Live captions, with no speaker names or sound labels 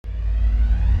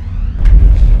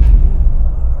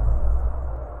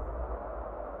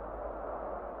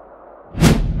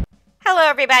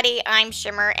everybody, I'm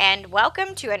Shimmer and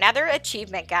welcome to another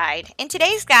achievement guide. In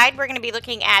today's guide we're going to be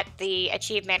looking at the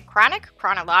Achievement Chronic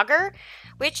Chronologer,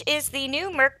 which is the new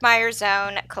Murkmire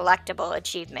Zone collectible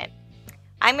achievement.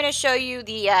 I'm going to show you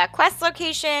the quest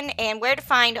location and where to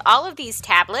find all of these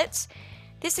tablets.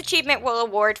 This achievement will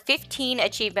award 15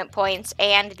 achievement points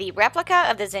and the replica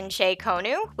of the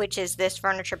Xinchei-Konu, which is this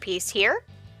furniture piece here.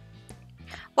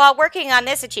 While working on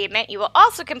this achievement, you will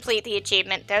also complete the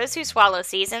achievement Those Who Swallow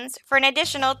Seasons for an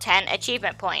additional 10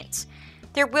 achievement points.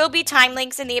 There will be time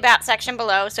links in the About section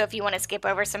below, so if you want to skip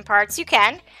over some parts, you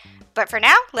can. But for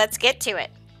now, let's get to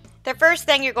it. The first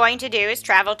thing you're going to do is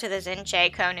travel to the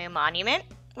Xinchei-Konu Monument,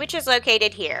 which is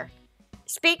located here.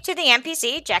 Speak to the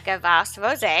NPC,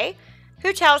 Jekavas,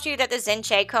 who tells you that the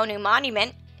Xinchei-Konu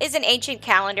Monument is an ancient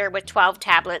calendar with 12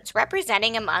 tablets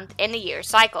representing a month in the year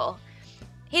cycle.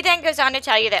 He then goes on to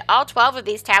tell you that all 12 of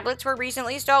these tablets were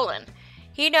recently stolen.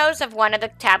 He knows of one of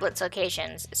the tablet's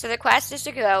locations, so the quest is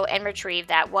to go and retrieve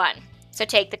that one. So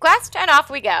take the quest and off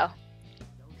we go.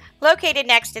 Located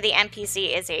next to the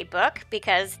NPC is a book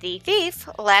because the thief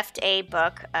left a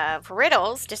book of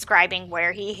riddles describing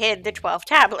where he hid the 12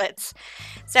 tablets.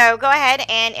 So go ahead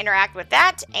and interact with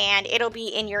that and it'll be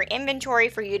in your inventory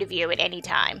for you to view at any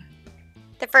time.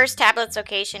 The first tablet's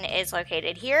location is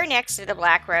located here next to the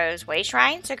Black Rose Way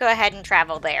Shrine, so go ahead and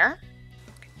travel there.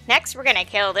 Next, we're going to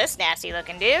kill this nasty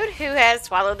looking dude who has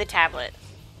swallowed the tablet.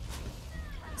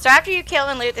 So after you kill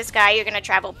and loot this guy, you're going to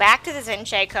travel back to the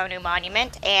Xinchei-Konu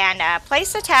Monument and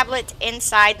place the tablet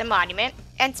inside the monument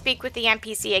and speak with the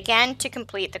NPC again to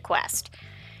complete the quest.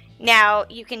 Now,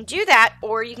 you can do that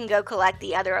or you can go collect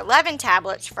the other 11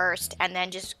 tablets first and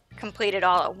then just complete it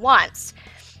all at once.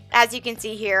 As you can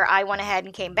see here, I went ahead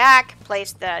and came back,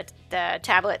 placed the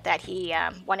tablet that he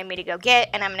wanted me to go get,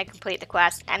 and I'm going to complete the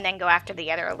quest and then go after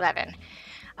the other 11.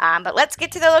 But let's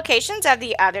get to the locations of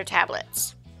the other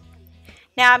tablets.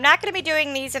 Now, I'm not going to be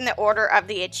doing these in the order of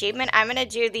the achievement. I'm going to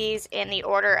do these in the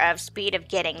order of speed of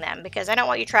getting them because I don't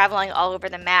want you traveling all over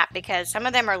the map because some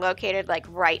of them are located like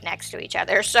right next to each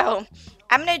other. So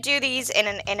I'm going to do these in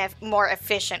a more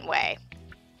efficient way.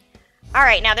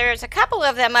 Alright, now there's a couple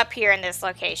of them up here in this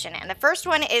location, and the first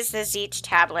one is the Xeech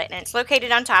Tablet, and it's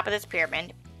located on top of this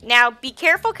pyramid. Now, be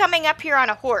careful coming up here on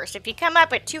a horse. If you come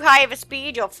up at too high of a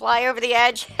speed, you'll fly over the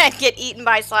edge and get eaten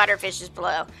by slaughterfishes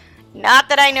below. Not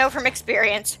that I know from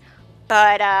experience,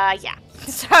 but yeah.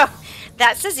 So,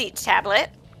 that's the Xeech Tablet.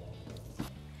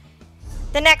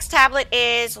 The next tablet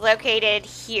is located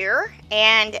here,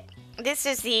 and this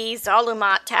is the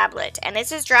Xulomaht tablet, and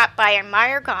this is dropped by a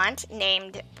Miregaunt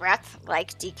named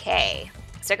Breath-Like-Decay.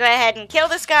 So go ahead and kill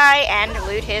this guy and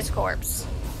loot his corpse.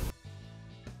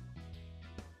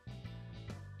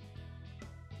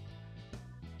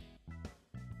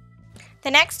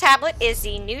 The next tablet is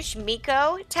the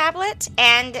Nushmeeko Tablet,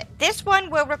 and this one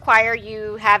will require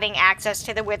you having access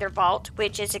to the Wither Vault,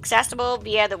 which is accessible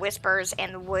via the Whispers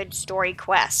and the Wood Story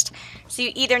quest. So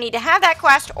you either need to have that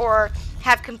quest or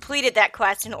have completed that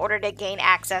quest in order to gain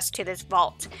access to this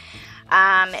vault.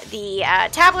 The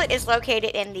tablet is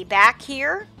located in the back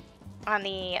here, on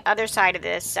the other side of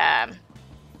this,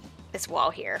 this wall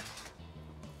here.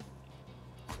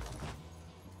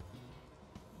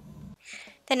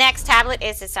 The next tablet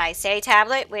is the Xinchei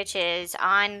Tablet, which is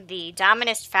on the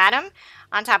Dominus Fatum,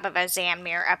 on top of a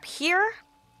Xanmir up here.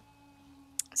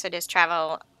 So just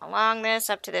travel along this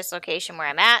up to this location where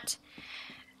I'm at.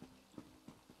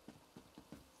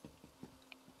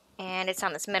 And it's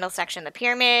on this middle section of the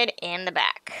pyramid in the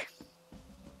back.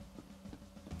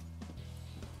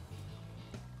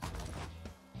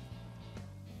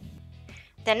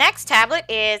 The next tablet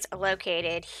is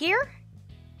located here.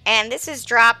 And this is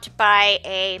dropped by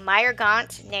a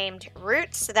Miregaunt named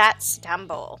Roots That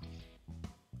Stumble.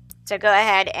 So go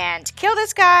ahead and kill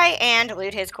this guy and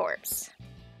loot his corpse.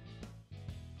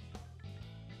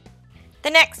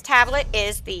 The next tablet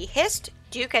is the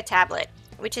hist-dooka tablet,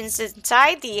 which is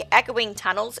inside the Echoing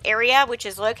Tunnels area, which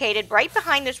is located right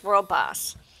behind this world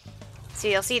boss. So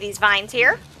you'll see these vines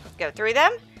here, go through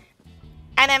them,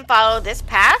 and then follow this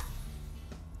path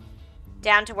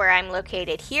down to where I'm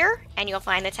located here, and you'll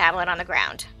find the tablet on the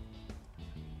ground.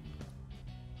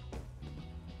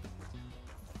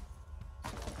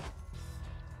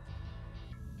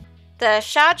 The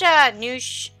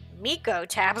shaja-nushmeeko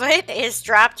tablet is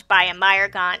dropped by a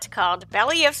Miregaunt called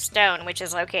Belly of Stone, which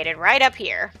is located right up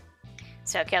here.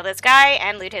 So kill this guy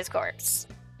and loot his corpse.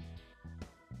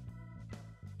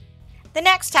 The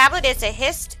next tablet is a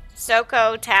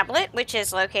hist-tsoko tablet, which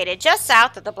is located just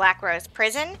south of the Black Rose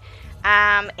Prison,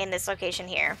 in this location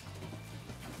here.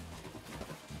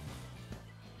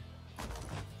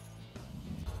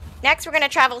 Next, we're going to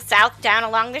travel south down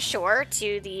along the shore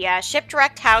to the ship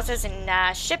direct houses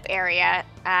and ship area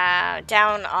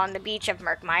down on the beach of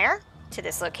Murkmire to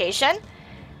this location.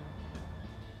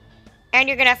 And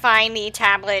you're going to find the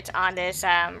tablet on this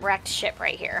wrecked ship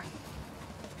right here.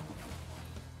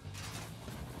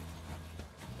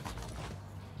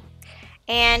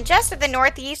 And just to the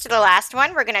northeast of the last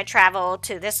one, we're going to travel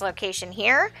to this location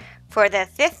here for the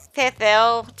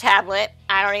thtithil-gah tablet.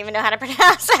 I don't even know how to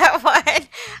pronounce that one.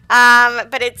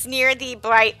 But it's near the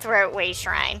Bright Throatway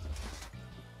Shrine.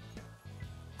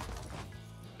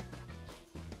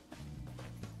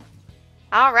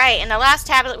 Alright, and the last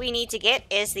tablet we need to get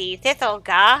is the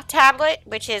thtithil-gah tablet,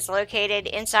 which is located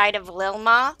inside of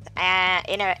Xulomaht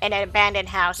in an abandoned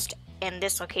house in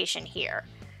this location here.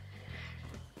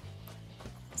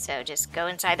 So just go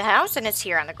inside the house and it's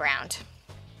here on the ground.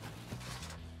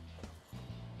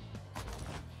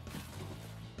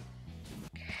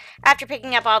 After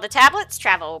picking up all the tablets,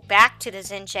 travel back to the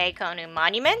Xinchei-Konu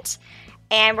Monument,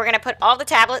 and we're going to put all the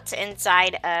tablets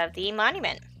inside of the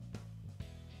monument.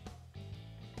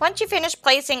 Once you finish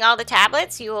placing all the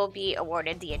tablets, you will be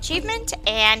awarded the achievement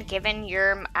and given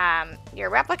your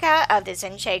replica of the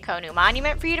Xinchei-Konu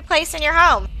Monument for you to place in your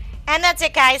home. And that's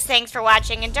it, guys. Thanks for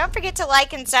watching, and don't forget to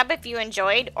like and sub if you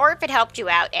enjoyed or if it helped you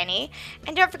out any.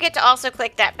 And don't forget to also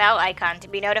click that bell icon to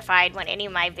be notified when any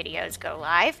of my videos go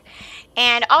live.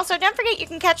 And also, don't forget you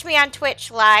can catch me on Twitch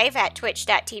live at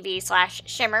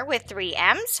twitch.tv/shimmer with 3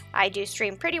 M's. I do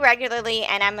stream pretty regularly,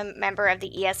 and I'm a member of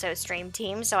the ESO stream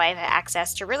team, so I have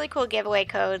access to really cool giveaway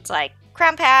codes like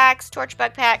crown packs, torch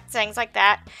bug packs, things like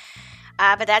that.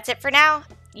 But that's it for now.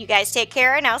 You guys take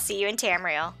care, and I'll see you in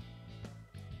Tamriel.